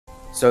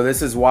So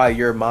this is why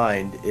your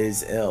mind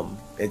is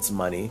it's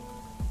money,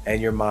 and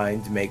your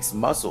mind makes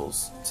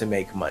muscles to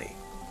make money.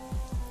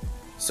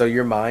 So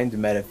your mind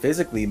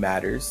metaphysically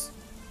matters,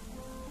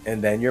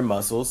 and then your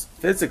muscles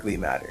physically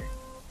matter.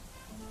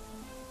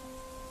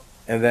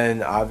 And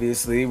then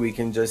obviously we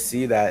can just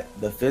see that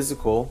the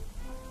physical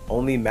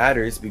only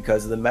matters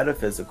because of the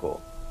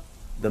metaphysical.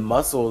 The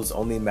muscles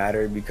only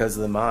matter because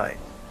of the mind.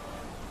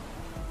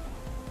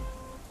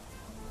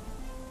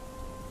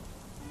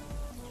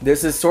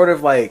 This is sort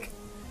of like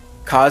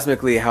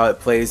cosmically how it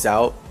plays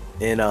out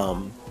in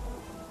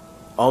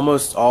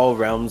almost all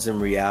realms and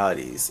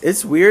realities.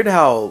 It's weird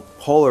how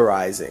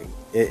polarizing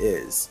it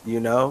is, you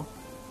know?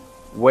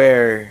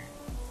 Where,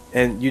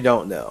 and you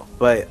don't know,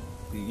 but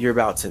you're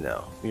about to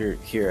know. You're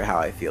hear how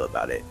I feel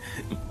about it.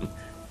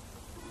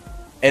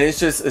 And it's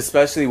just,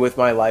 especially with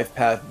my life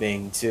path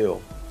being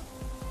too,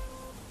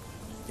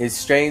 it's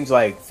strange,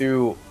 like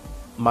through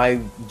my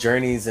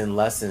journeys and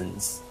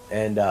lessons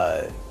and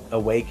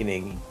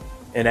awakening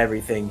and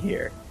everything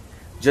here,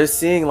 just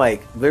seeing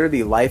like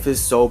literally life is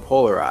so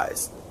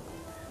polarized.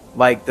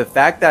 Like the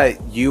fact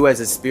that you as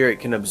a spirit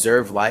can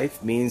observe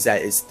life means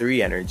that it's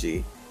 3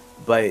 energy,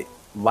 but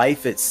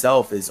life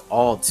itself is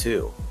all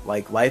 2.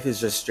 Like life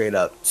is just straight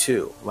up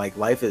 2. Like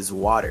life is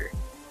water.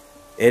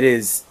 It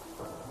is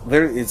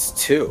literally, it's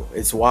 2.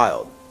 It's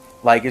wild.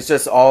 Like it's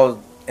just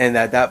all, and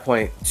at that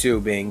point 2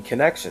 being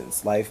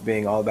connections, life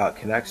being all about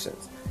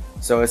connections.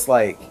 So it's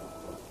like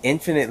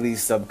infinitely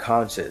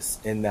subconscious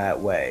in that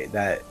way,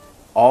 that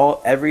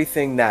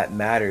everything that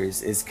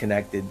matters is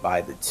connected by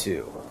the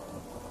 2.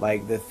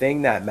 Like the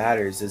thing that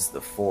matters is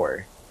the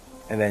 4,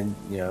 and then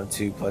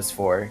 2 plus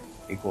 4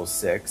 equals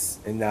 6,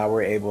 and now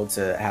we're able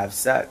to have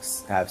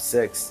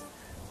 6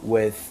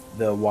 with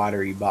the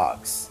watery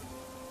box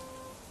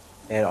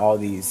and all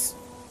these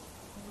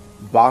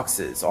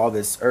boxes, all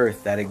this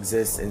earth that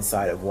exists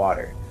inside of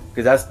water,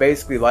 because that's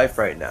basically life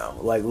right now.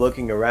 Like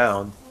looking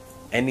around,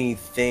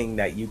 anything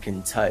that you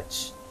can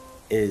touch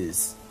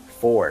is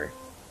 4.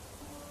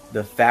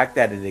 The fact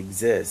that it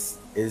exists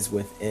is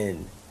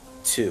within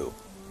 2.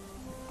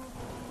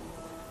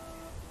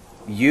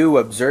 You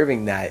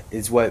observing that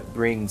is what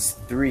brings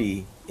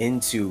 3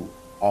 into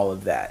all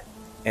of that.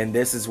 And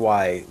this is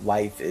why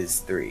life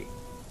is 3.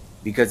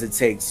 Because it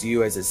takes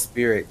you as a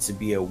spirit to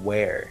be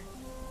aware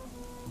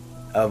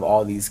of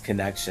all these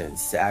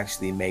connections to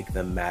actually make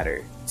them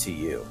matter to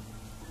you.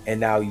 And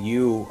now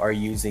you are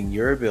using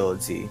your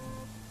ability,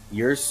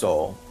 your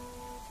soul,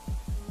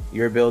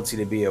 your ability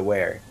to be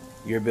aware,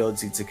 your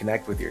ability to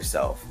connect with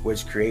yourself,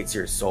 which creates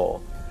your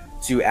soul,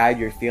 to add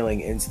your feeling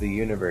into the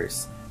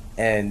universe,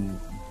 and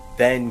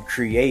then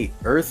create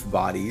earth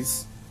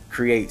bodies,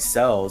 create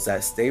cells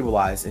that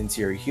stabilize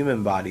into your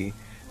human body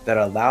that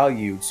allow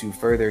you to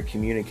further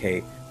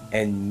communicate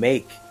and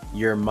make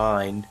your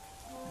mind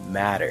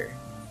matter.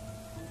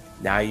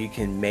 Now you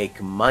can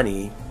make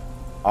money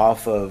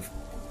off of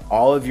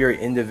all of your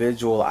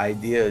individual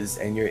ideas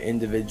and your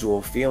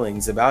individual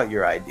feelings about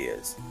your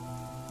ideas.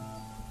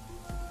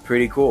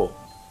 Pretty cool,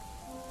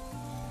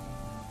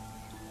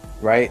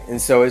 right?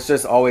 And so it's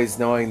just always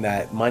knowing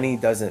that money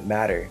doesn't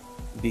matter,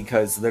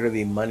 because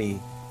literally money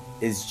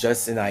is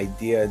just an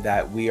idea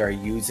that we are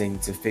using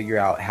to figure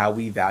out how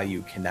we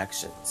value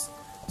connections.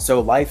 So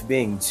life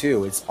being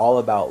 2, it's all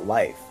about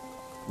life.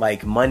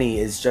 Like money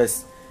is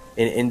just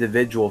an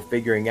individual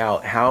figuring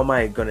out, how am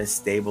I going to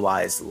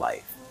stabilize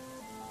life?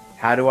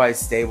 How do I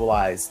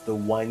stabilize the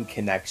one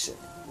connection?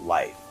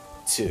 Life,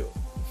 2.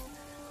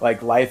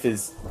 Like life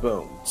is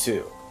boom,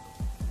 2.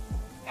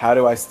 How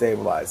do I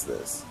stabilize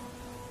this?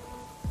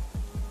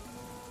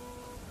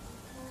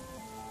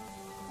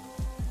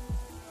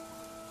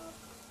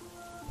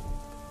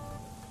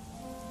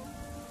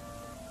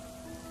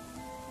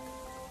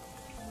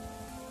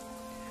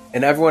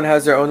 And everyone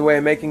has their own way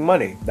of making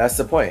money. That's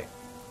the point,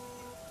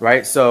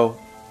 right? So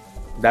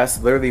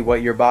that's literally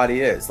what your body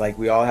is. Like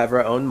we all have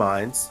our own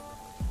minds,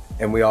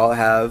 and we all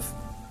have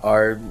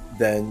our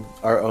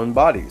own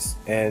bodies,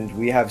 and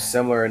we have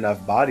similar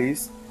enough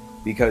bodies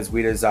because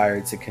we desire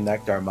to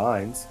connect our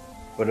minds.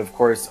 But of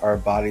course our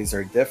bodies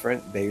are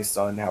different based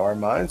on how our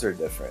minds are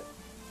different,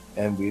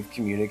 and we've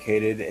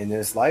communicated in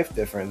this life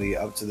differently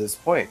up to this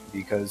point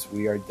because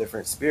we are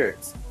different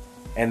spirits.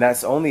 And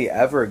that's only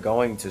ever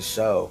going to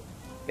show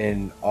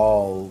in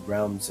all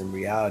realms and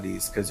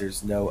realities, because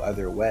there's no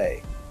other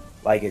way.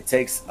 Like it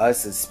takes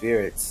us as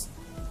spirits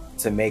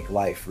to make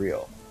life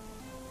real.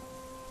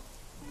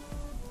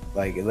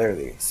 Like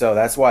literally. So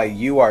that's why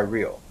you are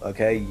real,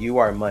 okay? You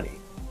are money.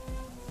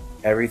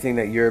 Everything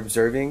that you're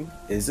observing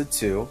is a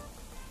 2.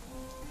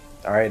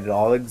 All right, it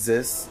all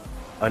exists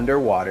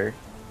underwater.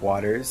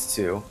 Water is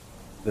 2.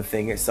 The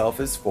thing itself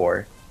is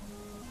 4.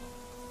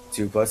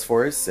 2 plus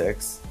 4 is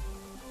 6.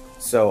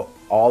 So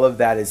all of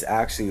that is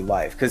actually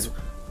life. Because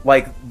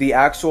like the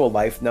actual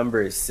life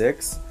number is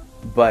 6,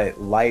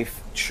 but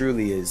life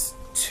truly is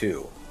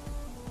 2.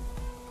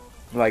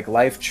 Like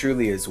life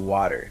truly is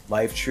water.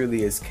 Life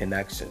truly is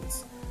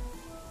connections.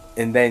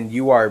 And then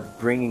you are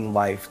bringing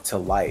life to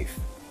life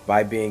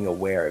by being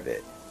aware of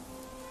it.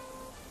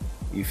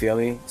 You feel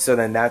me? So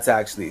then that's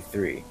actually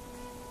 3.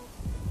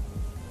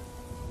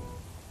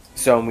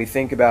 So when we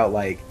think about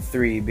like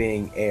 3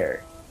 being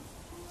air,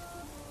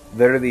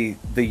 literally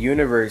the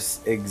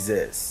universe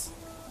exists,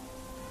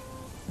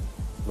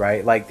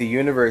 right? Like the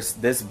universe,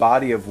 this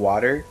body of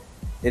water,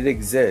 it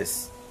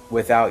exists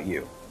without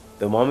you.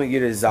 The moment you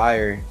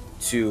desire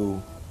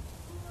to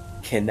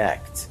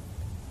connect,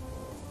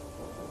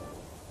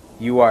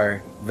 you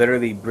are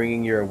literally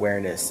bringing your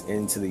awareness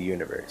into the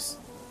universe.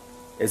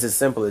 It's as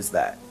simple as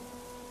that.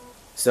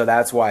 So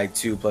that's why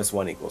 2 +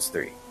 1 =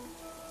 3.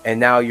 And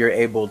now you're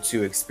able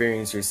to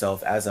experience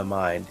yourself as a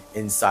mind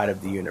inside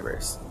of the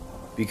universe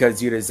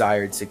because you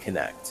desire to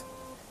connect.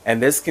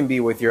 And this can be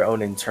with your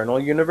own internal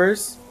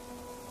universe,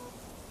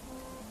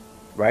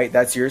 right?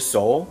 That's your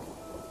soul.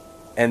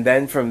 And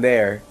then from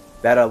there,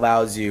 that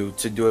allows you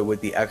to do it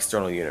with the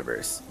external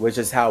universe, which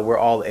is how we're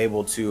all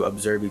able to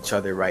observe each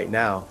other right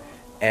now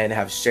and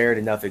have shared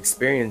enough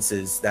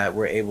experiences that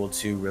we're able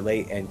to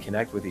relate and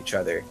connect with each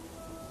other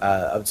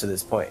up to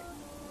this point.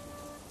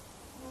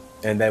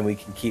 And then we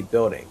can keep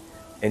building.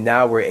 And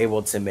now we're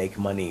able to make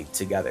money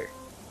together.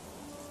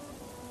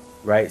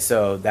 Right?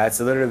 So that's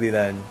literally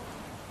then,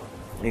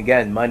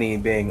 again, money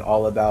being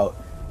all about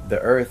the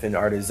earth and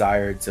our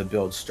desire to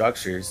build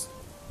structures.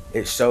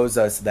 It shows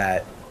us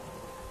that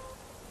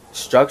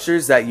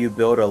structures that you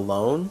build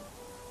alone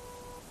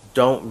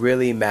don't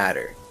really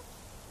matter.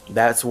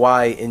 That's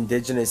why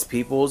indigenous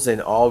peoples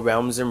in all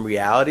realms and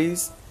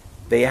realities,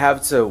 they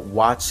have to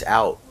watch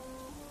out.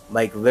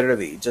 Like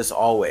literally, just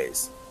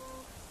always.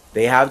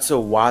 They have to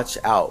watch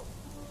out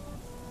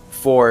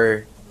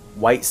for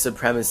white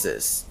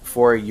supremacists,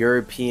 for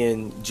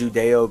European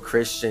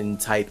Judeo-Christian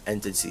type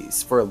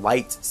entities, for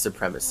light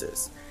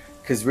supremacists.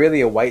 Because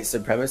really a white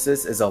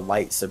supremacist is a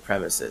light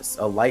supremacist.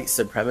 A light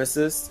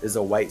supremacist is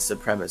a white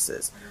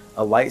supremacist.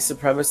 A light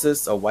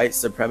supremacist, a white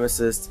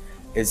supremacist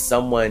is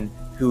someone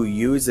who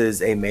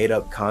uses a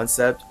made-up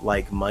concept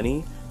like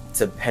money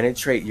to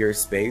penetrate your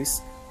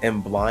space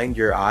and blind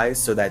your eyes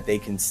so that they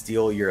can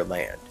steal your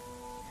land.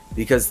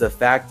 Because the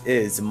fact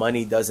is,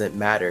 money doesn't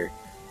matter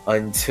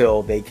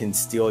until they can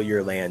steal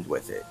your land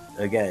with it.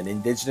 Again,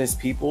 indigenous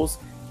peoples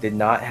did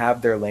not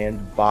have their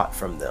land bought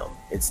from them.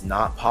 It's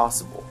not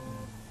possible.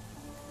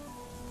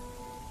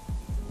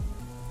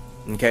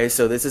 Okay,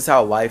 so this is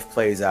how life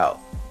plays out.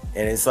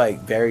 And it's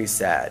like very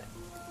sad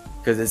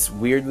because it's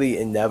weirdly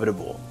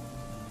inevitable.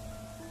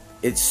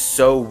 It's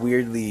so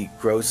weirdly,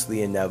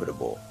 grossly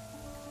inevitable.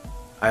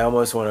 I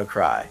almost want to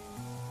cry.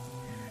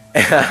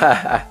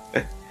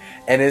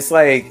 And it's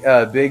like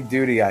a big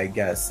duty, I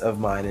guess, of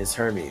mine is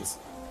Hermes.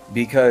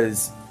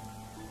 Because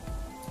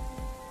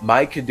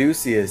my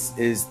caduceus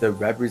is the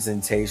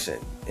representation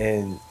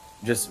in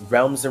just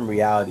realms and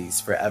realities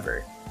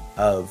forever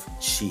of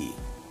chi.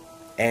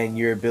 And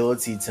your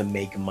ability to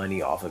make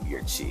money off of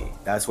your chi.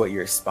 That's what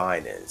your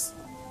spine is.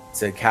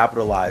 To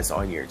capitalize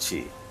on your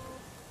chi.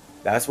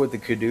 That's what the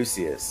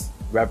caduceus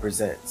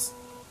represents.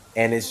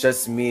 And it's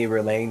just me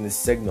relaying the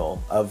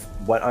signal of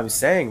what I'm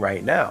saying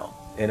right now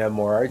in a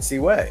more artsy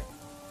way.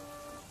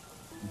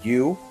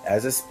 You,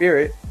 as a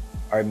spirit,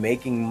 are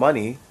making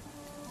money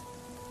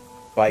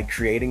by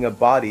creating a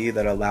body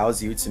that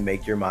allows you to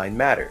make your mind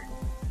matter.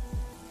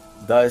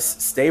 Thus,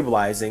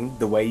 stabilizing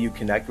the way you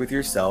connect with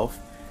yourself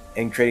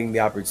and creating the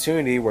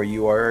opportunity where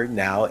you are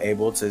now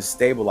able to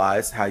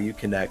stabilize how you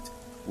connect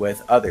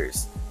with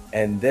others.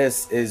 And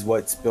this is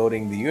what's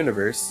building the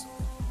universe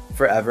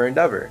forever and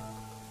ever.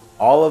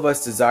 All of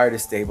us desire to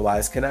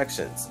stabilize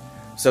connections.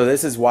 So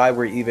this is why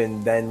we're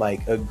even then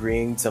like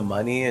agreeing to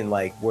money and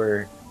like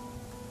we're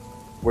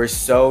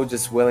so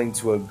just willing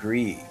to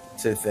agree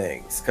to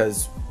things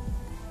because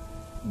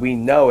we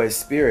know as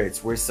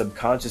spirits we're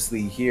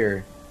subconsciously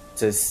here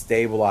to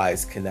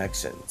stabilize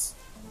connections.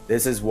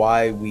 This is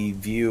why we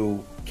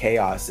view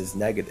chaos as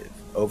negative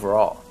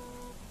overall.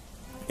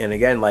 And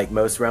again, like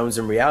most realms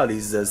and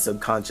realities is a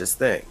subconscious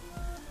thing.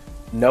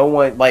 No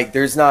one, like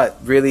there's not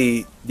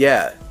really,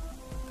 I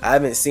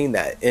haven't seen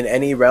that in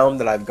any realm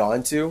that I've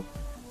gone to.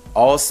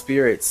 All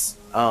spirits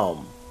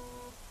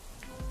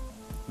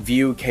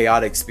view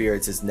chaotic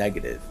spirits as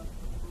negative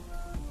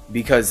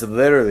because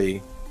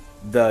literally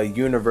the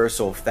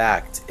universal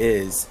fact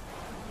is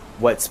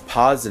what's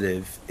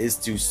positive is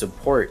to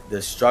support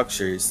the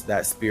structures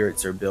that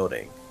spirits are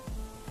building.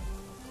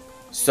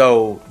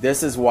 So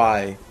this is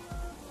why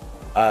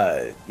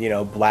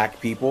black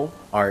people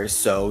are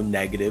so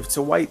negative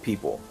to white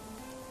people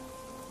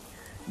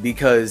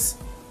because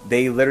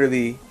they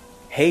literally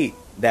hate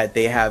that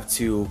they have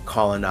to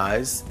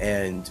colonize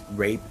and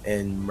rape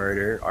and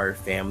murder our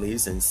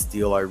families and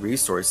steal our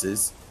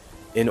resources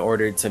in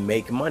order to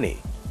make money.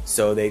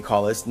 So they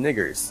call us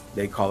niggers.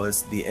 They call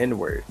us the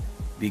N-word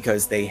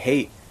because they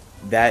hate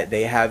that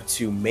they have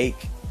to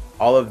make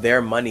all of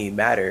their money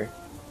matter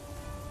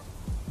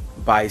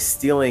by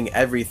stealing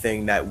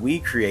everything that we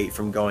create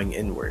from going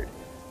inward,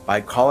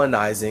 by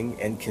colonizing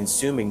and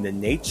consuming the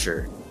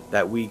nature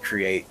that we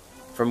create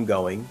from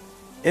going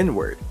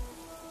inward.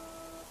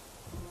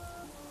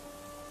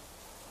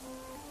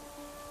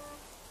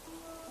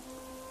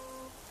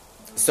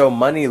 So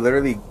money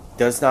literally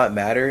does not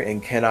matter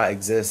and cannot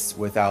exist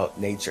without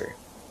nature.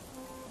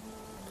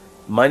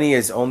 Money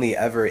is only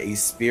ever a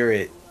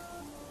spirit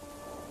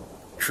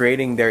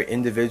creating their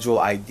individual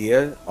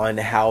idea on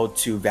how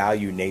to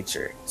value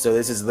nature. So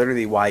this is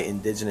literally why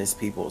indigenous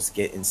peoples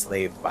get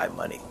enslaved by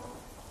money.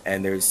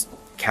 And there's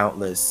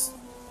countless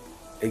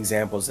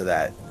examples of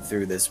that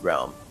through this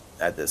realm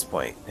at this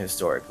point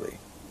historically.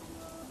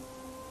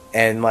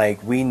 And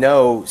like we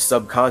know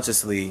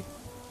subconsciously,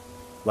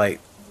 like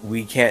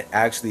we can't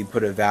actually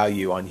put a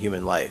value on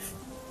human life.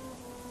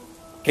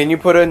 Can you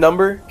put a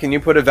number? Can you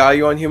put a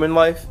value on human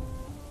life?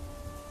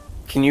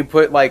 Can you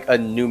put like a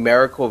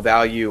numerical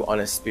value on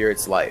a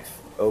spirit's life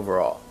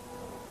overall?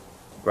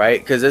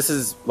 Right? Because this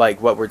is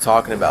like what we're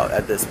talking about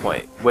at this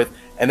point.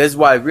 And this is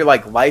why I feel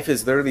like life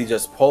is literally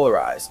just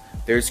polarized.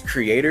 There's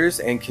creators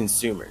and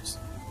consumers.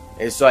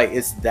 It's like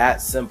it's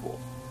that simple.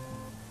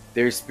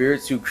 There's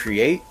spirits who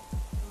create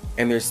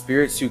and there's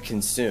spirits who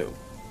consume.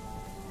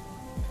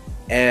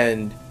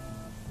 And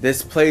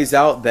this plays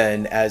out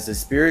then as the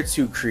spirits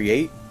who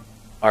create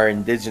are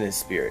indigenous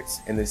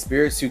spirits and the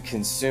spirits who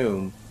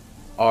consume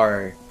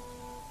are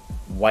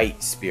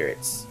white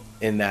spirits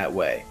in that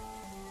way.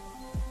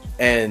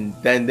 And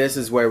then this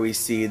is where we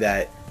see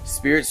that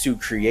spirits who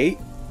create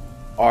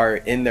are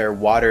in their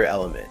water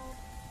element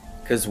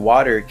because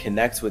water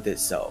connects with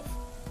itself.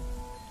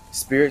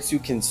 Spirits who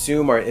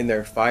consume are in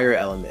their fire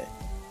element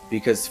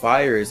because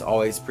fire is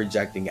always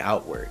projecting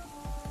outward.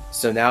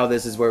 So now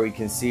this is where we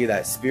can see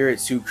that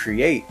spirits who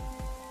create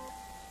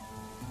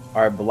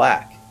are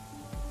black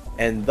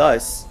and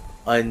thus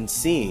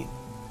unseen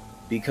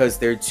because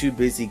they're too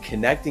busy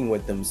connecting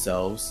with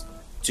themselves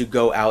to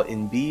go out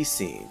and be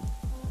seen.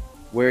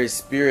 Whereas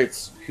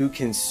spirits who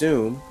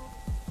consume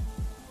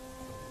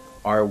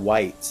are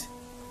white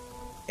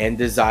and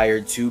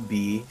desire to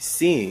be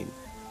seen.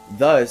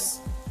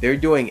 Thus, they're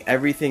doing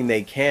everything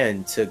they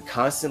can to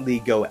constantly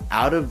go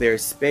out of their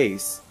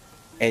space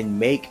and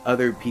make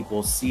other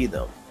people see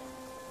them.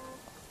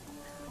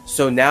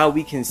 So now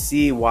we can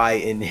see why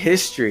in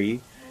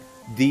history,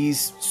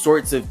 these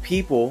sorts of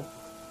people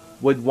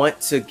would want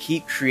to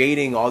keep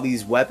creating all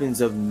these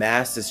weapons of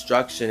mass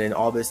destruction and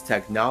all this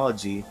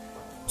technology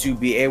to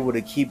be able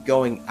to keep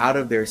going out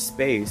of their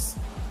space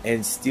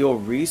and steal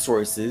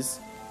resources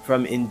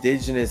from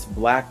indigenous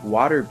black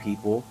water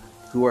people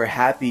who are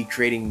happy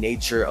creating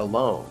nature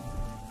alone.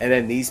 And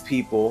then these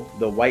people,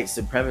 the white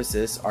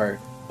supremacists, are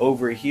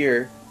over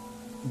here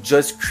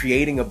just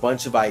creating a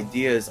bunch of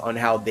ideas on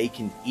how they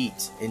can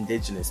eat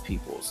indigenous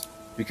peoples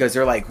because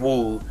they're like,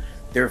 whoa,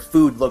 their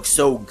food looks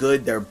so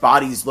good, their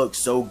bodies look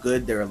so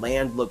good, their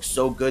land looks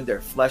so good,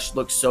 their flesh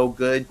looks so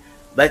good.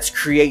 Let's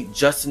create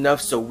just enough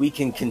so we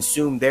can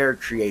consume their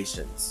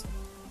creations.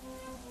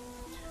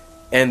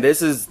 And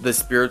this is the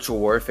spiritual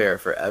warfare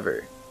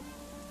forever.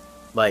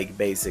 Like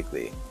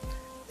basically,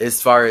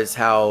 as far as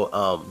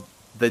how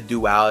the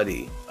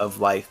duality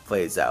of life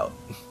plays out.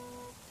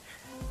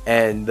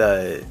 And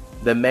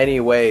the many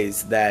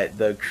ways that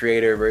the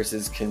creator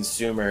versus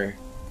consumer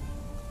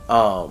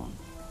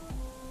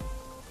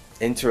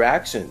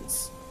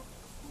interactions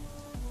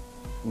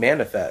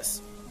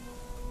manifest.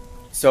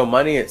 So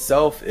money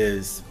itself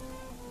is,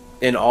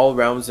 in all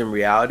realms and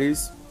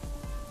realities,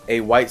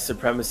 a white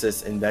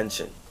supremacist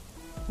invention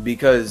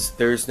because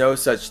there's no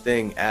such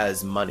thing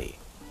as money.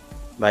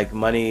 Like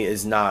money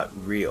is not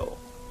real.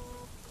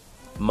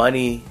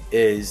 Money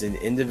is an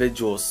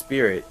individual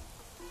spirit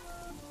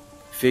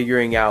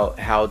figuring out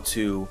how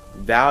to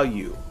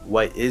value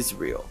what is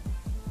real.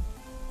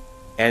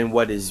 And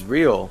what is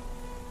real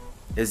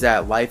is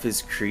that life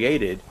is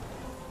created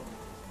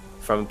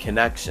from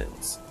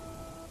connections,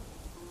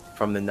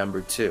 from the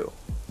number 2,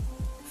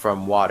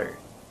 from water,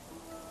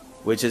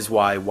 which is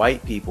why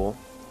white people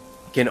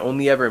can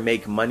only ever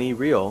make money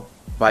real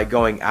by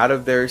going out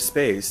of their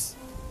space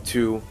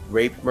to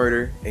rape,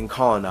 murder, and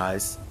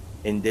colonize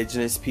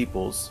indigenous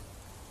peoples,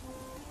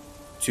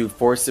 to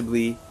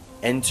forcibly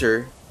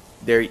enter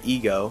their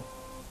ego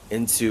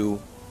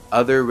into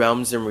other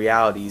realms and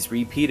realities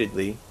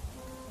repeatedly,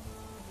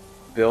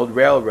 build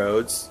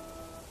railroads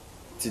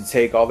to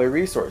take all their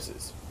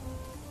resources.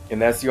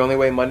 And that's the only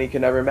way money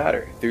can ever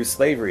matter, through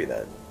slavery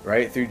then,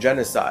 right? Through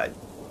genocide,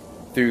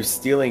 through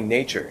stealing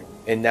nature,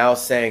 and now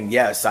saying,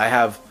 yes, I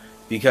have,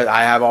 because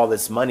I have all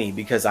this money,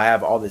 because I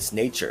have all this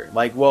nature.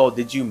 Like, well,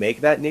 did you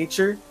make that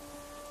nature?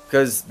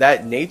 Because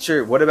that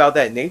nature, what about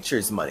that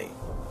nature's money?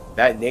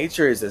 That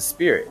nature is a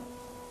spirit.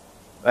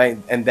 Right?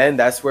 And then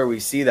that's where we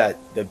see that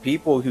the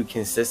people who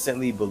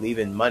consistently believe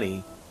in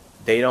money,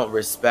 they don't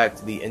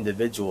respect the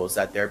individuals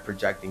that they're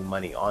projecting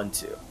money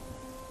onto.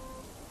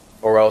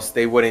 Or else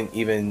they wouldn't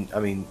even, I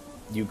mean,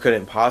 you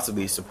couldn't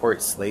possibly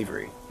support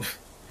slavery.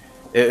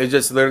 It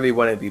just literally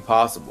wouldn't be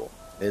possible.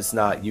 It's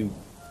not, you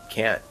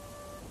can't.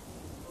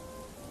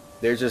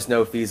 There's just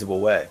no feasible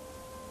way.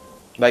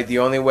 Like the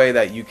only way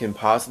that you can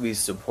possibly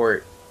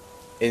support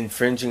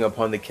infringing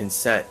upon the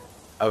consent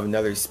of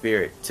another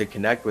spirit to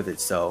connect with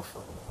itself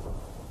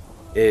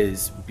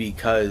is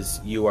because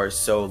you are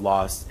so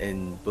lost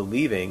in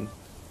believing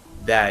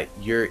that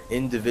your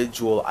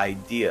individual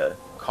idea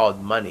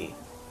called money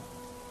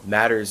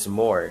matters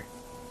more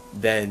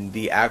than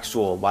the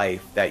actual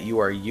life that you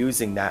are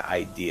using that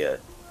idea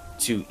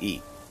to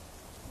eat.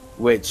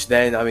 Which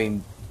then, I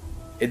mean,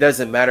 it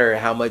doesn't matter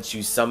how much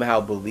you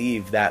somehow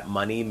believe that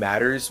money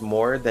matters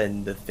more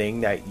than the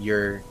thing that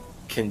you're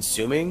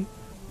consuming.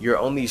 You're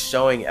only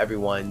showing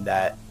everyone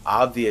that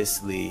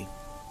obviously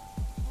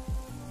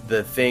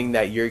the thing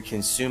that you're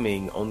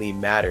consuming only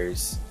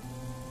matters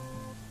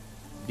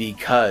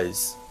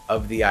because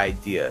of the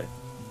idea.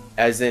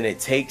 As in, it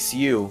takes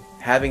you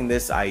having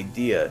this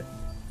idea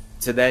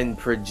to then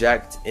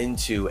project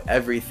into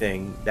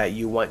everything that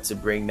you want to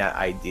bring that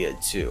idea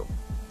to.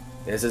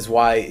 This is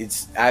why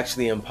it's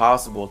actually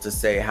impossible to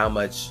say how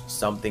much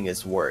something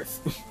is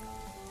worth.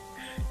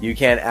 You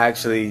can't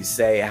actually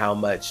say how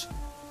much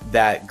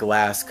that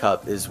glass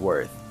cup is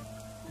worth.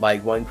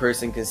 Like, one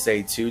person can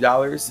say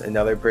 $2,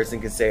 another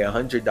person can say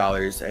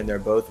 $100, and they're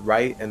both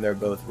right and they're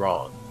both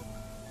wrong.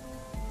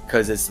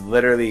 Because it's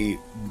literally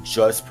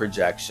just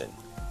projection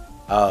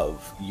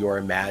of your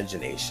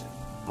imagination.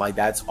 Like,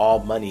 that's all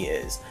money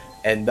is.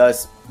 And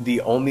thus,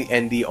 the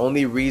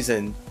only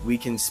reason we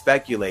can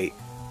speculate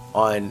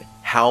on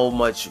how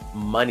much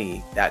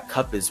money that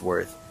cup is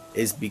worth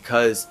is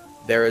because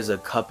there is a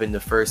cup in the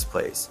first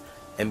place,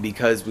 and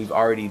because we've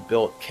already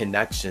built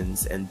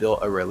connections and built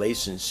a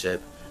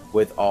relationship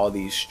with all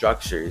these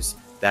structures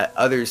that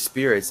other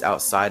spirits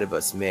outside of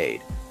us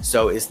made.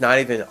 So it's not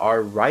even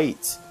our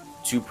right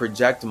to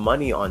project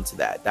money onto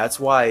that. That's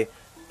why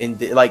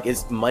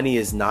money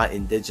is not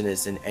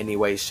indigenous in any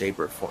way, shape,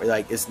 or form.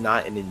 Like, it's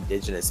not an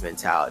indigenous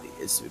mentality.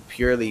 It's a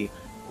purely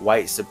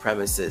white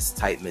supremacist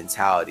type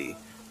mentality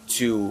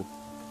to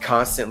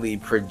constantly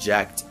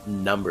project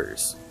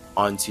numbers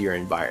onto your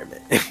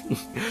environment.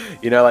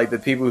 You know, like the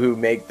people who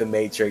make the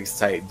Matrix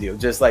type deal,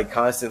 just like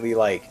constantly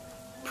like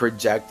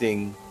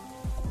projecting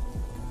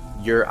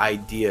your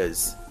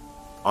ideas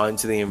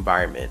onto the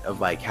environment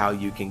of like how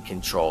you can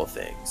control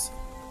things,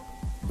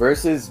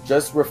 versus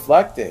just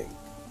reflecting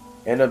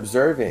and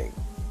observing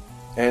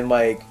and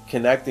like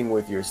connecting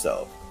with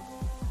yourself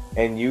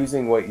and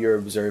using what you're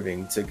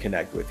observing to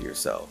connect with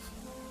yourself.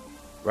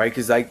 Right?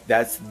 Because like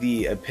that's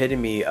the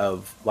epitome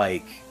of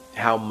like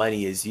how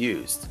money is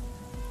used,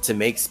 to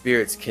make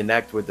spirits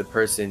connect with the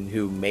person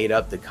who made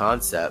up the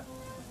concept,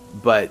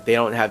 but they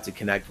don't have to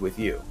connect with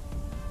you.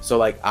 So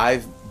like,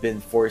 I've been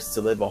forced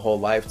to live a whole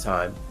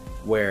lifetime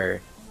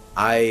where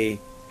I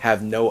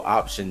have no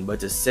option but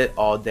to sit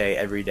all day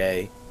every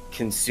day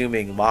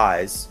consuming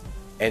lies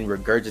and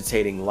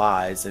regurgitating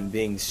lies and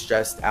being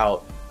stressed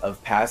out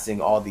of passing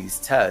all these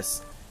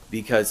tests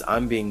because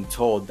I'm being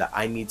told that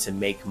I need to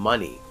make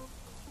money.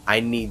 I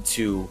need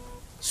to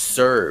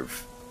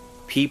serve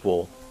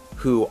people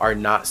who are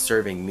not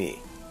serving me.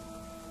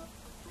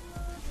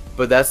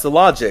 But that's the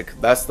logic.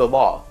 That's the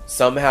law.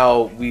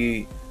 Somehow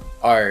we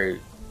are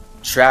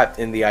trapped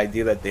in the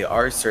idea that they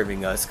are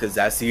serving us, because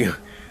that's you.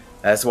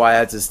 That's why I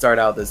had to start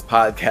out this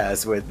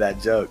podcast with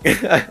that joke,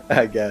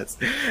 I guess.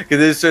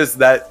 Because it's just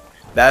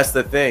that's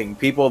the thing.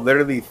 People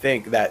literally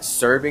think that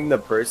serving the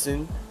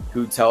person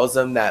who tells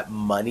them that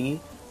money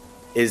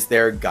is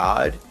their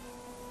God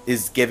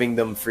is giving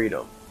them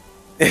freedom.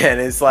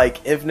 And it's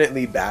like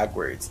infinitely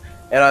backwards.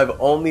 And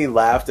I've only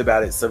laughed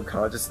about it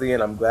subconsciously,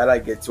 and I'm glad I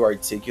get to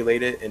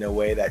articulate it in a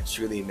way that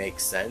truly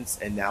makes sense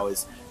and now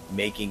is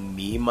making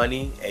me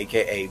money,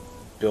 aka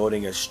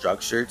building a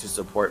structure to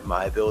support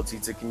my ability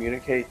to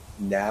communicate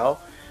now.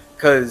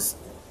 Because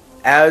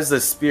as a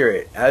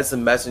spirit, as a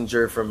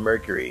messenger from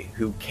Mercury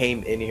who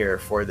came in here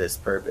for this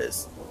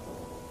purpose,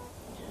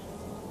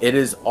 it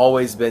has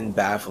always been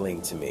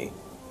baffling to me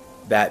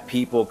that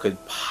people could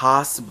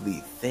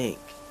possibly think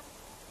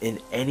in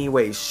any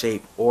way,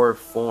 shape, or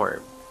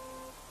form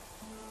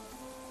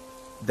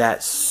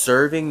that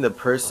serving the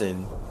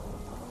person,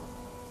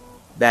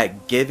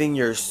 that giving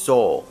your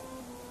soul,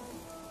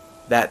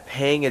 that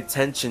paying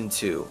attention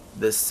to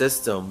the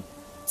system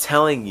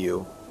telling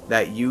you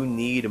that you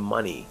need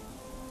money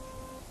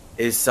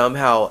is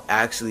somehow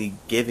actually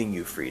giving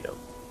you freedom.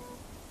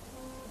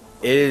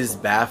 It is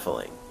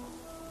baffling.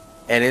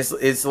 And this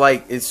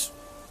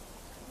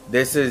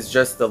is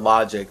just the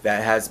logic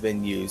that has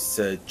been used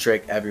to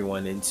trick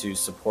everyone into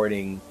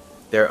supporting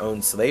their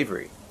own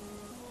slavery.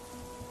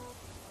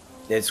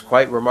 It's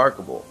quite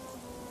remarkable.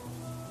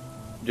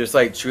 Just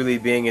like truly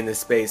being in the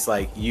space,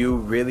 like you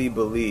really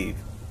believe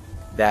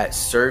that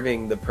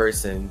serving the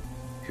person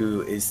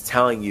who is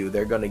telling you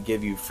they're going to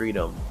give you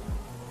freedom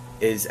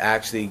is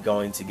actually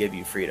going to give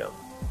you freedom.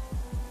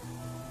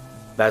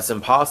 That's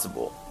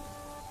impossible.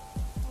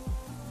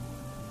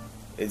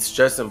 It's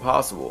just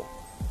impossible.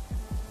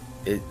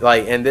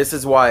 And this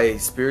is why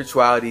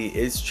spirituality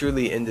is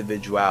truly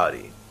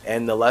individuality,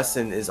 and the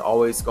lesson is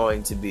always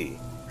going to be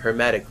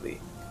hermetically.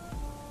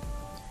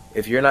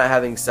 If you're not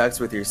having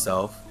sex with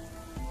yourself,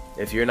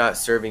 if you're not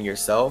serving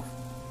yourself,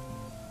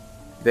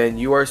 then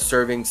you are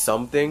serving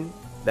something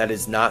that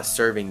is not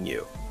serving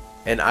you.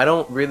 And I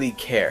don't really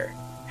care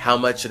how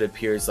much it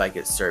appears like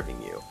it's serving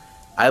you.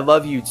 I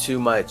love you too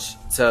much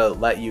to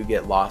let you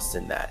get lost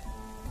in that.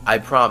 I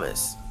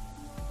promise.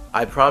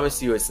 I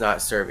promise you it's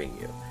not serving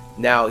you.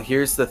 Now,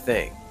 here's the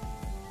thing.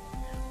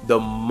 The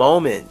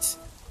moment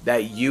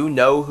that you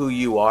know who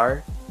you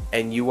are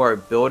and you are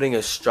building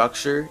a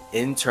structure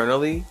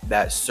internally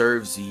that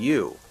serves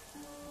you,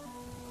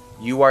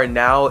 you are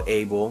now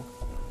able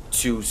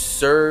to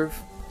serve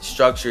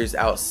structures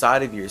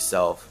outside of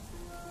yourself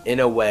in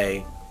a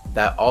way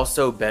that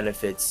also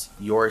benefits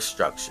your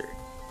structure.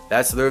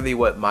 That's literally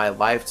what my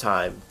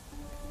lifetime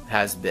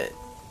has been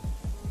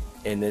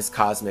in this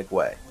cosmic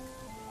way.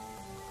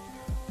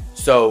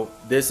 So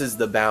this is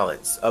the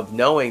balance of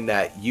knowing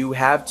that you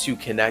have to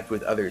connect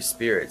with other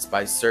spirits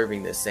by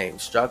serving the same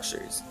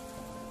structures.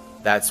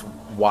 That's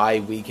why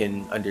we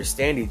can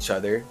understand each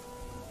other.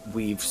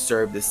 We've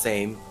served the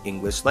same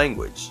English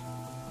language.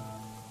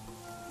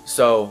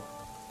 So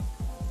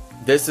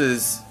this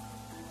is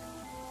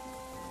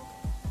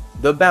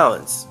the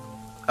balance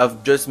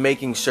of just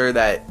making sure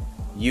that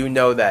you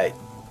know that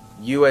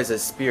you as a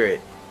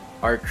spirit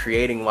are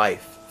creating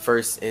life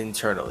first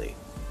internally.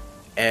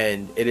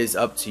 And it is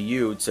up to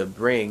you to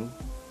bring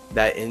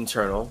that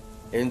internal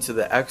into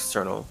the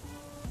external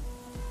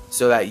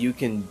so that you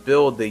can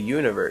build the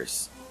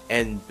universe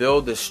and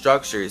build the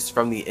structures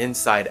from the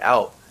inside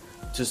out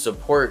to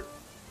support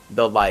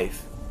the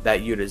life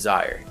that you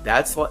desire.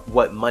 That's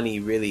what money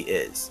really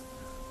is.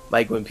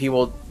 Like when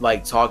people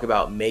like talk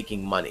about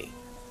making money.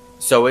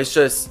 So it's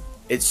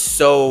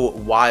so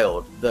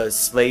wild, the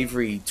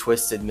slavery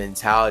twisted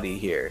mentality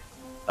here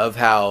of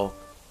how,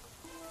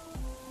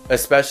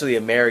 especially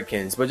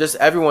Americans, but just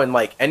everyone,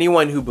 like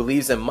anyone who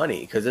believes in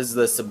money, because this is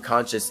the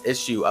subconscious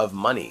issue of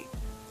money.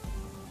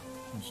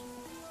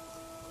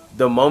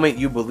 The moment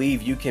you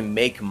believe you can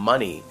make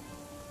money,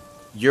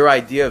 your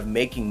idea of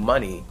making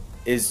money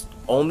is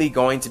only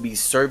going to be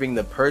serving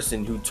the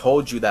person who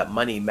told you that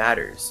money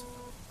matters.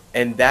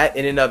 And that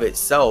in and of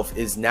itself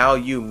is now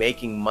you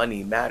making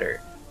money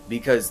matter,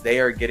 because they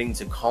are getting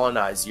to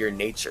colonize your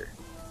nature.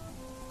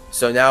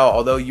 So now,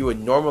 although you would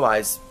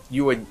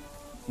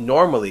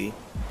normally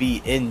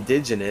be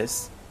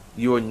indigenous,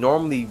 you would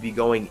normally be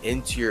going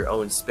into your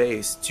own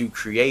space to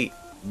create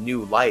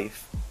new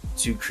life,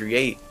 to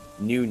create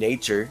new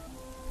nature,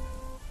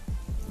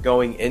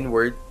 going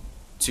inward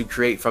to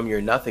create from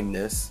your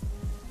nothingness.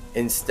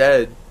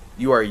 Instead,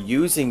 you are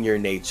using your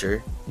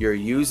nature, you're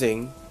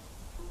using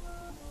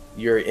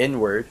your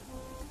inward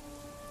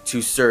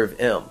to serve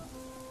him.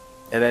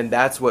 And then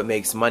that's what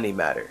makes money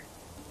matter.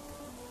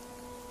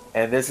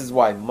 And this is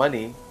why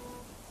money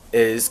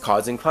is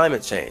causing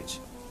climate change.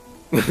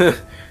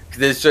 Because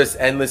it's just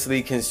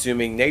endlessly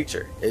consuming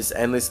nature. It's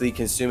endlessly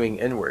consuming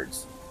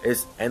inwards.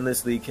 It's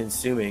endlessly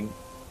consuming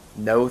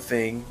no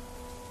thing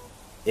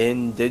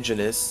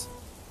indigenous,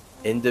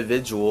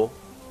 individual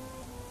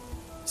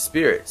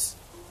spirits.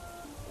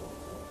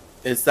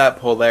 It's that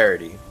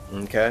polarity,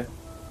 okay?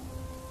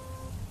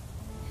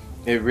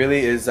 It really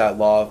is that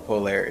law of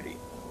polarity.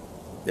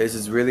 This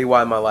is really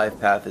why my life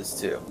path is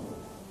too.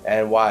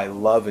 And why I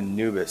love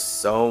Anubis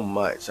so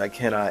much.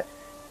 I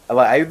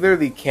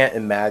literally can't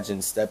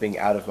imagine stepping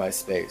out of my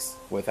space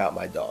without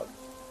my dog.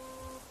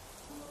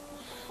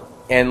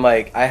 And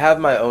like, I have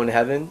my own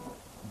heaven,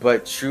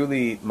 but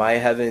truly my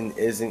heaven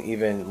isn't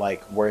even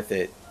like worth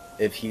it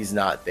if he's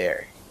not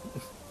there.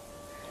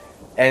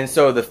 And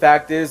so the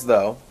fact is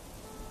though,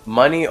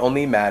 money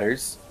only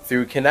matters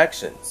through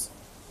connections.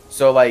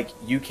 So like,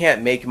 you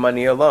can't make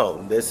money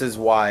alone. This is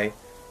why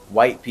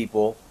white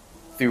people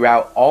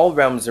throughout all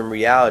realms and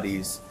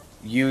realities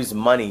use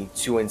money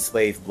to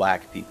enslave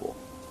black people.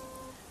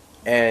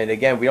 And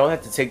again, we don't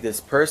have to take this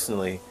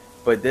personally,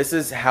 but this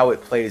is how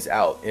it plays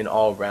out in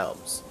all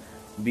realms.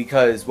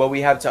 Because what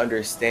we have to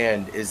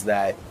understand is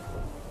that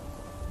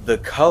the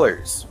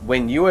colors,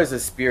 when you as a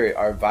spirit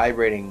are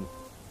vibrating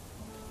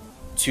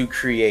to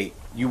create,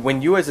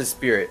 when you as a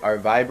spirit are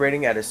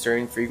vibrating at a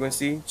certain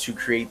frequency to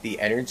create the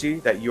energy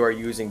that you are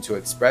using to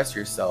express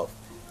yourself,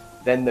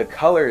 then the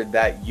color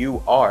that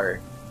you are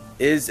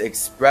is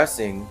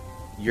expressing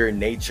your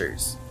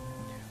natures.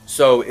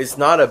 So it's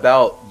not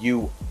about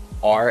you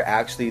are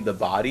actually the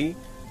body,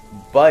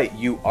 but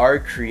you are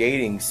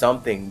creating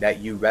something that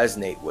you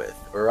resonate with,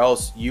 or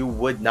else you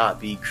would not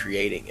be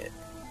creating it.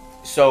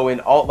 So in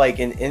all, like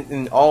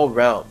in all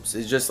realms,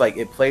 it's just like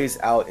it plays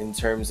out in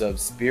terms of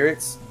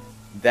spirits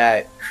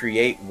that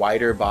create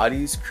wider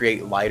bodies,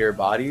 create lighter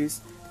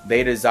bodies.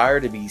 They desire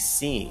to be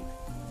seen.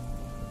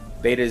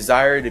 They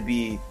desire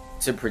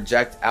to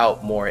project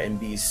out more and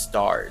be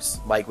stars.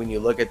 Like when you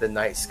look at the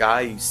night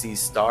sky, you see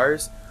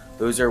stars.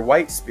 Those are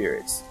white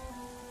spirits.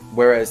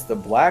 Whereas the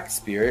black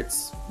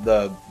spirits,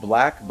 the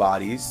black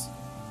bodies,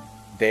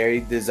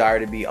 they desire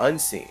to be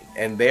unseen.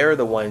 And they're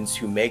the ones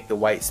who make the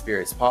white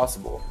spirits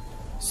possible.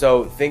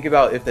 So think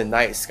about if the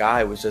night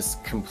sky was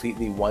just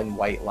completely one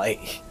white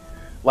light.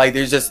 Like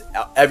there's just,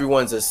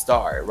 everyone's a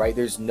star, right?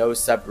 There's no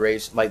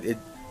separation. Like it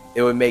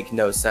would make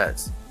no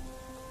sense.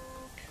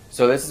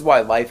 So this is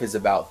why life is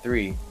about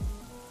three.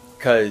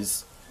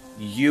 Because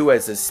you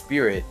as a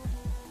spirit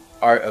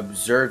are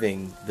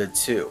observing the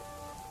two.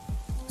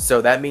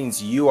 So that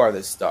means you are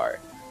the star.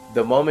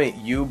 the moment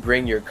you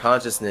bring your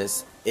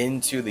consciousness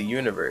into the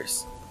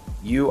universe,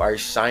 you are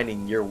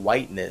shining your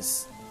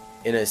whiteness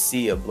in a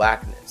sea of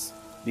blackness,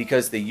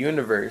 because the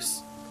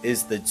universe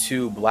is the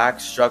two black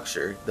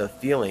structure, the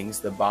feelings,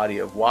 the body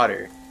of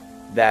water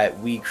that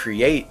we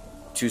create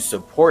to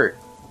support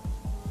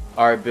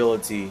our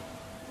ability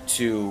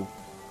to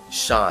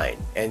shine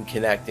and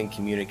connect and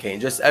communicate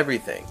and just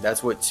everything.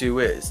 That's what two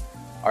is.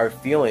 Our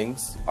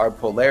feelings, our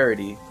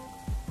polarity,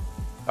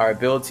 our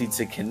ability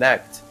to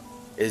connect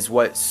is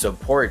what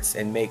supports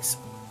and makes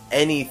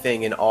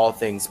anything and all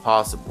things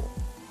possible.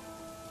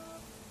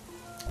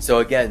 So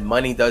again,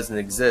 money doesn't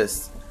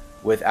exist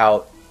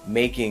without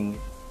making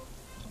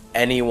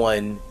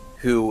anyone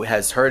who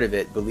has heard of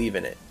it believe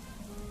in it.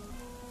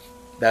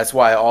 That's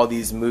why all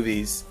these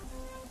movies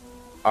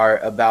are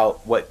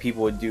about what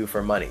people would do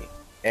for money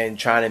and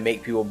trying to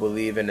make people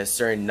believe in a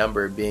certain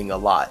number being a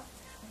lot,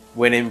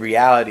 when in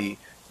reality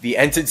the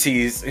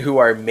entities who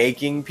are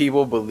making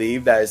people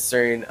believe that a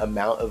certain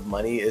amount of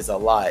money is a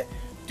lot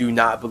do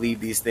not believe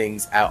these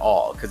things at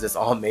all, because it's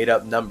all made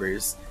up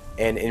numbers,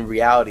 and in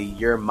reality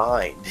your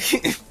mind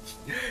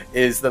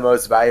is the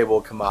most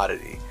valuable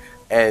commodity,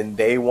 and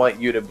they want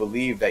you to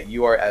believe that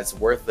you are as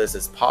worthless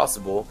as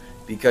possible,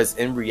 because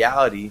in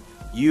reality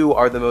you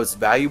are the most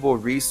valuable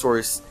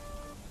resource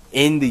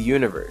in the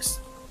universe.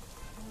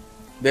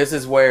 This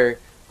is where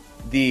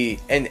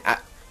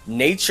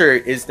nature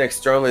is an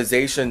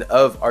externalization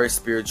of our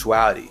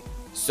spirituality.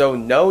 So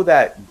know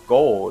that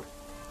gold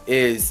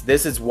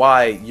this is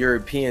why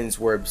Europeans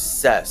were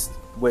obsessed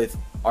with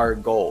our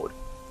gold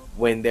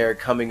when they're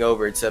coming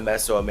over to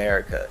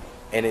Mesoamerica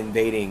and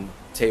invading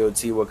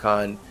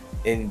Teotihuacan,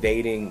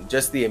 invading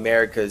just the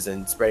Americas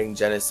and spreading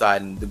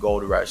genocide and the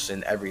gold rush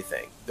and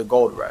everything. The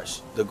gold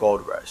rush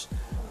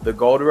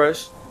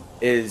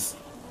is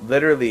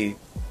literally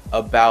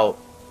about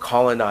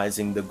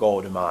colonizing the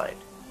gold mine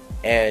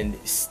and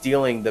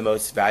stealing the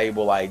most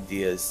valuable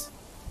ideas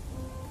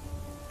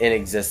in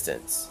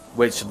existence,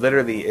 which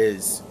literally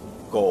is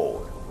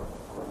gold,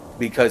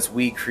 because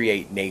we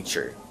create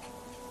nature.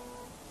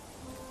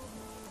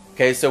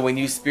 Okay, so when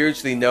you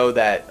spiritually know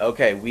that,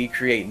 okay, we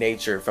create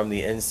nature from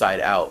the inside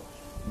out,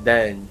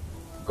 then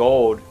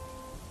gold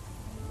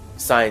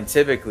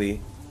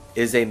scientifically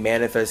is a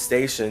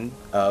manifestation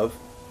of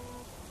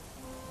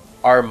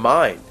our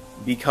mind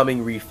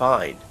becoming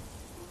refined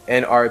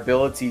and our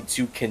ability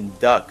to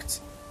conduct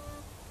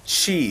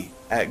chi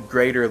at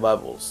greater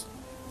levels.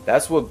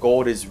 That's what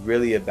gold is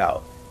really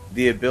about.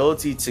 The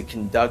ability to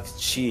conduct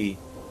chi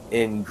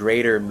in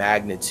greater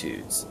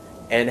magnitudes,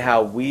 and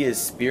how we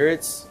as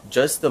spirits,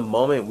 just the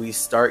moment we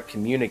start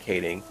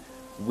communicating,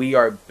 we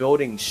are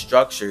building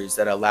structures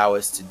that allow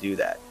us to do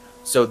that.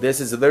 So this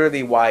is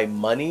literally why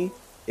money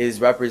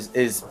is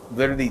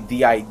literally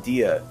the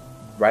idea,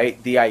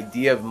 right? The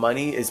idea of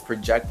money is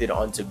projected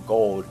onto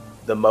gold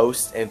the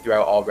most and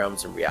throughout all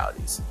realms and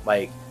realities.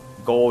 Like,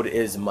 gold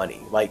is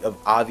money. Like,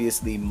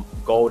 obviously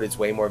gold is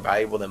way more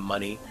valuable than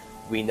money.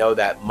 We know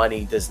that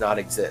money does not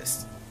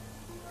exist.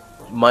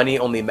 Money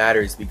only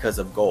matters because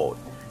of gold.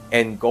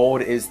 And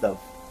gold is the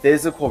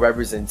physical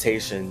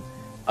representation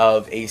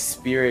of a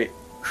spirit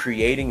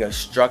creating a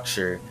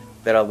structure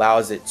that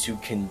allows it to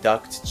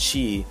conduct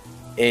chi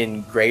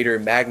in greater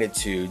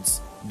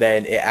magnitudes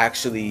than it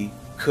actually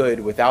could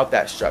without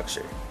that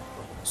structure.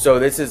 So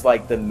this is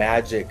like the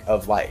magic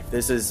of life.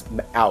 This is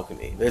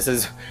alchemy. This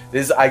is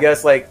I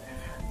guess, like,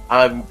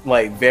 I'm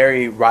like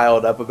very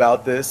riled up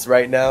about this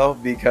right now,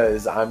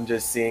 because I'm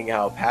just seeing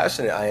how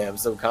passionate I am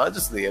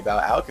subconsciously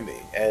about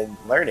alchemy and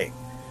learning.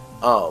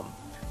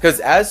 Because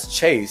as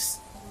Chase,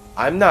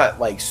 I'm not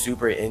like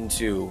super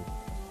into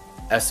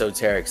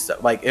esoteric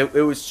stuff. Like, it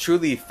was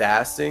truly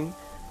fasting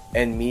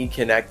and me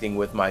connecting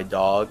with my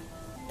dog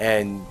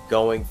and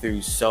going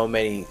through so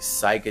many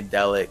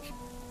psychedelic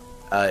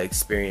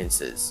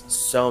experiences.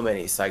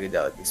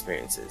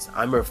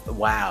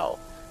 Wow.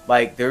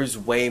 Like, there's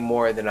way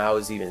more than I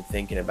was even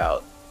thinking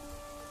about.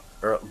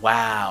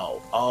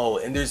 Wow. Oh,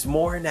 and there's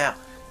more now.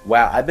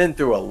 Wow, I've been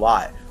through a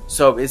lot.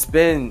 So it's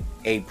been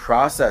a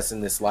process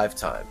in this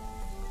lifetime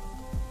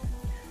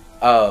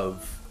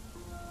of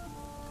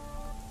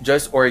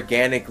just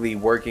organically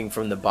working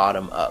from the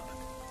bottom up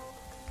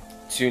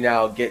to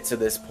now get to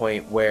this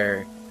point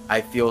where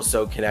I feel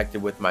so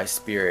connected with my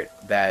spirit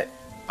that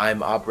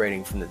I'm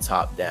operating from the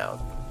top down.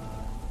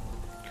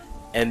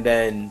 And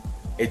then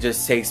it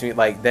just takes me,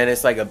 like, then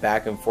it's like a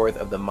back and forth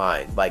of the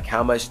mind. Like,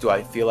 how much do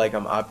I feel like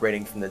I'm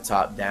operating from the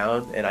top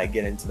down, and I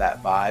get into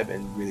that vibe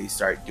and really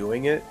start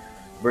doing it,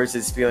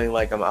 versus feeling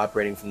like I'm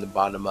operating from the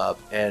bottom up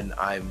and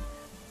I'm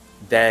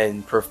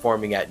then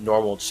performing at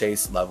normal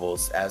Chase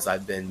levels as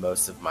I've been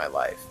most of my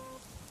life.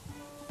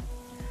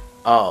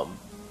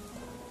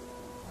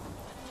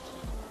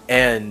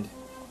 And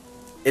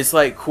it's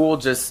like cool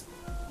just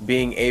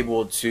being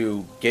able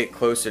to get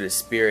closer to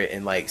spirit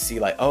and like see,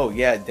 like, oh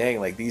yeah, dang,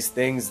 like these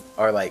things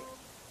are like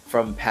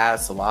from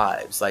past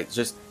lives. Like,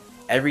 just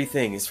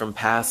everything is from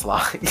past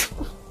lives.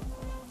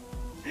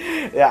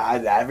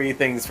 Yeah,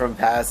 everything's from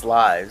past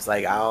lives.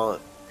 Like, I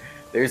don't,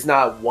 There's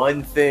not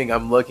one thing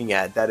I'm looking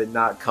at that did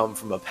not come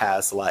from a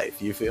past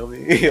life. You feel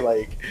me?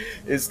 Like,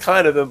 it's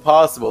kind of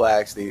impossible,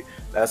 actually.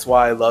 That's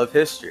why I love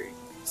history.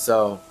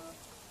 So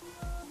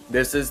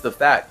this is the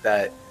fact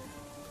that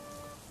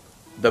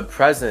the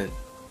present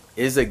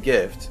is a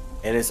gift,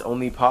 and it's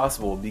only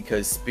possible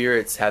because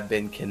spirits have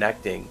been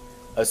connecting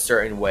a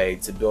certain way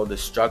to build the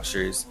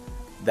structures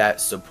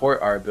that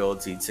support our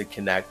ability to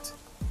connect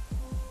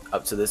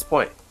up to this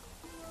point.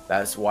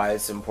 That's why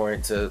it's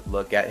important to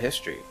look at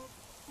history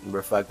and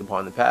reflect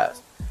upon the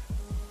past.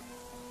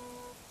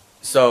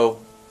 So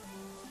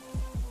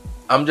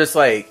I'm just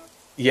like,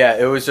 yeah,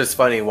 it was just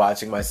funny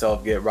watching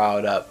myself get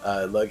riled up,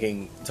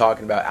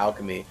 talking about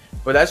alchemy.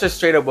 But that's just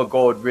straight up what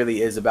gold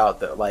really is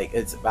about.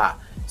 It's about.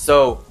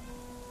 So,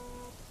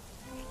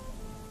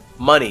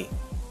 money,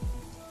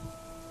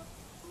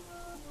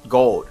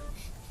 gold,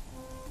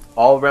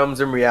 all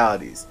realms and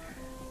realities.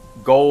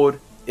 Gold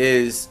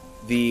is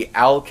the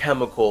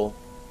alchemical,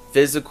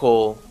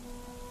 physical,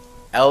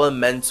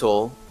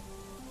 elemental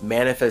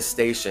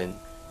manifestation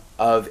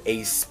of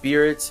a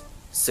spirit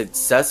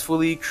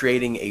successfully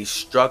creating a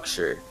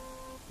structure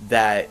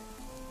that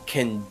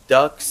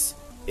conducts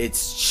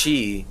its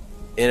chi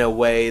in a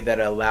way that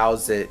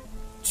allows it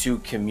to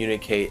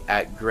communicate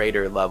at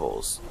greater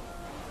levels.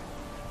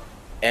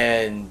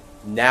 And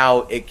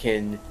now it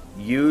can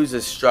use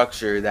a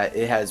structure that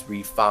it has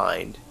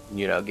refined,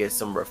 get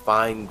some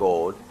refined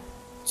gold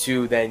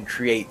to then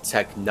create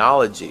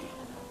technology.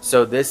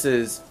 So this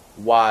is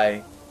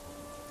why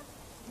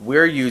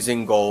we're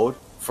using gold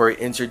for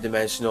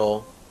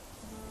interdimensional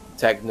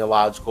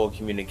technological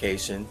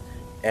communication,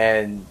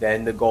 and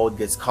then the gold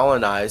gets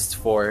colonized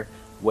for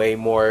way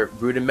more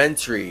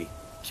rudimentary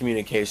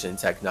communication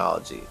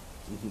technology.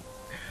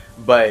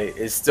 But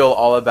it's still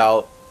all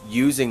about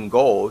using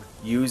gold,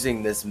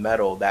 using this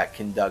metal that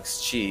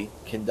conducts chi,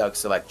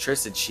 conducts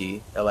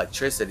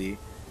electricity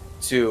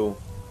to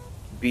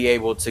be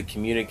able to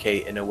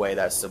communicate in a way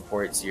that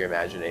supports your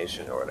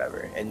imagination or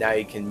whatever. And now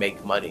you can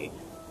make money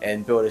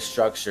and build a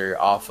structure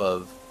off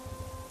of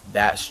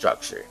that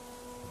structure.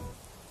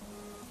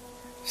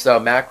 So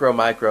macro,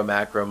 micro,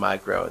 macro,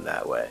 micro in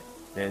that way.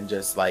 And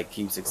just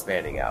keeps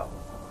expanding out.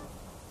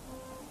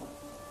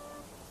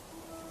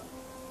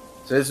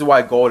 So this is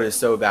why gold is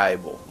so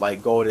valuable.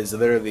 Gold is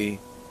literally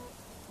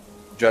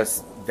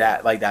just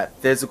that, that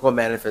physical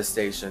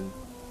manifestation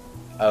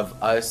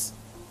of us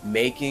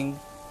making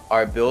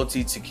our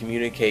ability to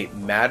communicate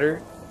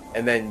matter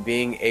and then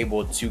being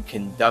able to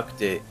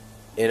conduct it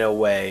in a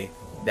way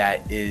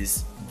that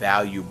is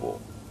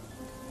valuable.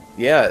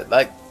 Yeah,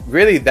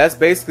 really, that's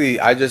basically,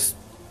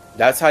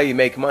 that's how you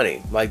make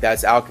money.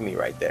 That's alchemy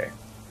right there.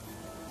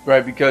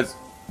 Right, because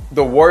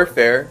the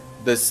warfare,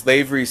 the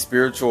slavery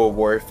spiritual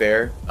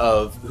warfare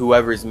of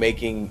whoever's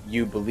making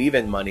you believe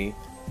in money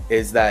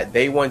is that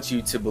they want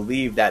you to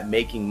believe that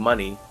making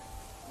money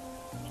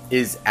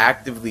is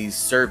actively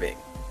serving,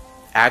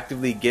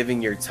 actively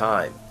giving your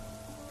time,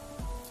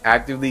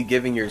 actively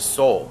giving your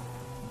soul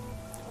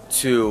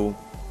to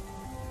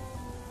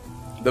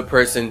the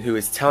person who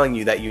is telling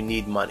you that you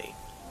need money.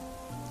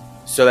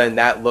 So then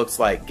that looks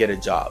like get a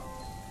job.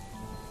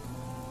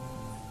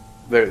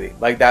 Literally,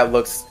 that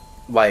looks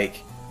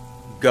like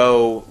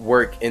go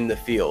work in the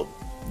field,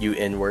 you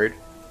N-word.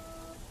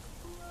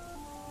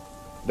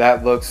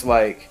 That looks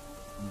like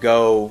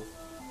go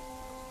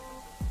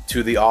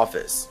to the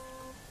office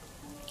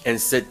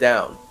and sit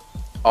down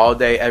all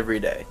day, every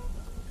day,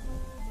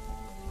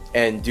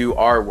 and do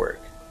our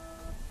work.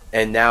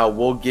 And now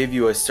we'll give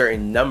you a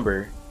certain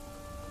number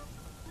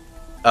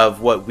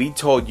of what we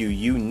told you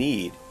you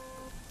need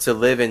to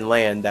live in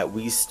land that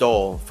we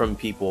stole from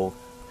people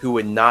who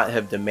would not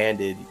have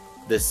demanded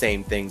the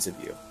same things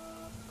of you.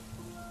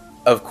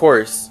 Of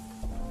course,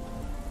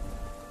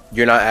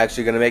 you're not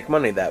actually going to make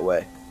money that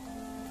way.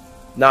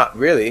 Not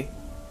really.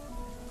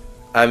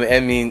 I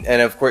mean,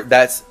 and of course,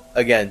 that's,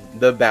 again,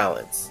 the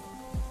balance.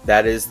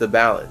 That is the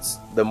balance.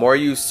 The more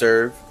you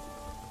serve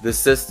the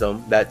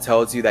system that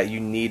tells you that you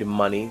need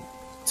money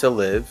to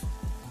live,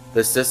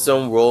 the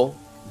system will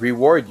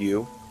reward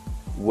you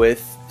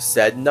with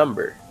said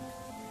number.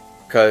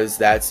 Because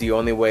that's the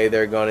only way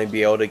they're going to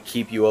be able to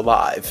keep you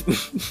alive.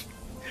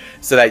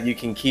 So that you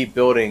can keep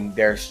building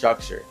their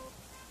structure.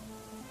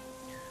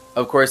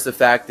 Of course, the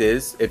fact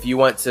is, if you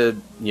want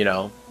to,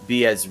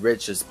 be as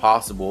rich as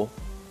possible,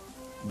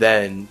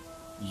 then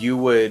you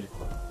would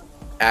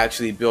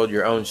actually build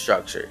your own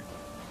structure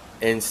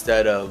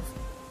instead of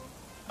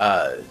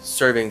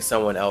serving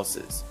someone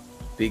else's.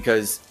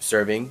 Because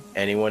serving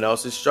anyone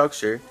else's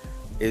structure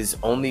is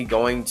only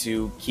going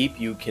to keep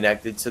you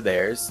connected to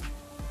theirs,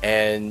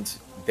 and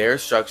their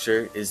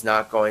structure is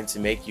not going to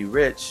make you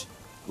rich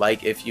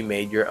like if you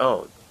made your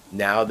own.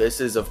 Now, this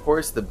is, of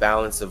course, the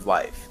balance of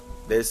life.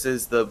 This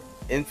is the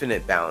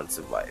infinite balance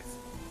of life.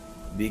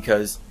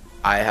 Because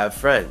I have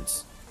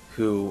friends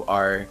who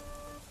are,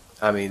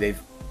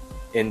 they've,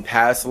 in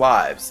past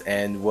lives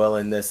and will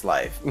in this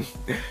life,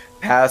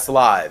 past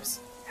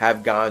lives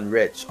have gone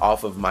rich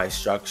off of my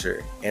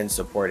structure and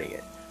supporting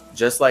it.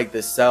 Just like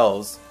the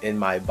cells in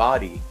my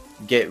body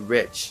get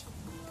rich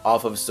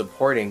off of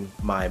supporting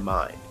my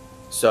mind.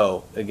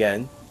 So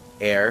again,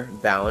 air,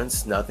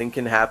 balance, nothing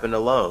can happen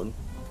alone.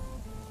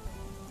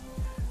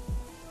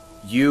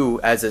 You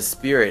as a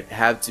spirit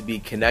have to be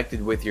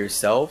connected with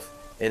yourself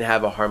and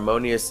have a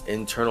harmonious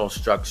internal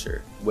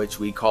structure, which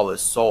we call a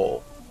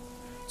soul,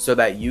 so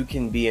that you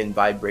can be in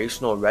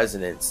vibrational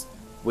resonance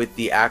with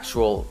the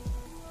actual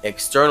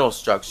external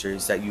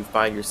structures that you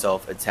find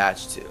yourself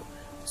attached to.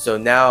 So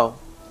now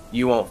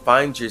you won't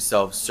find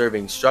yourself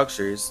serving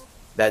structures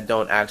that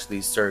don't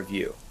actually serve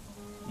you.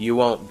 You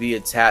won't be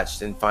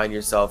attached and find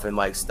yourself in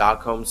like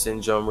Stockholm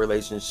syndrome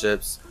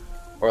relationships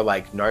or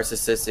like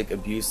narcissistic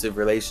abusive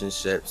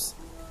relationships,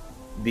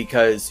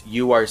 because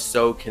you are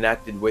so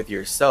connected with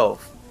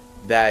yourself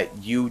that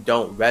you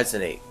don't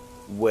resonate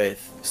with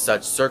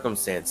such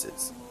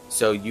circumstances.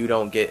 So you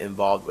don't get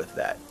involved with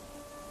that.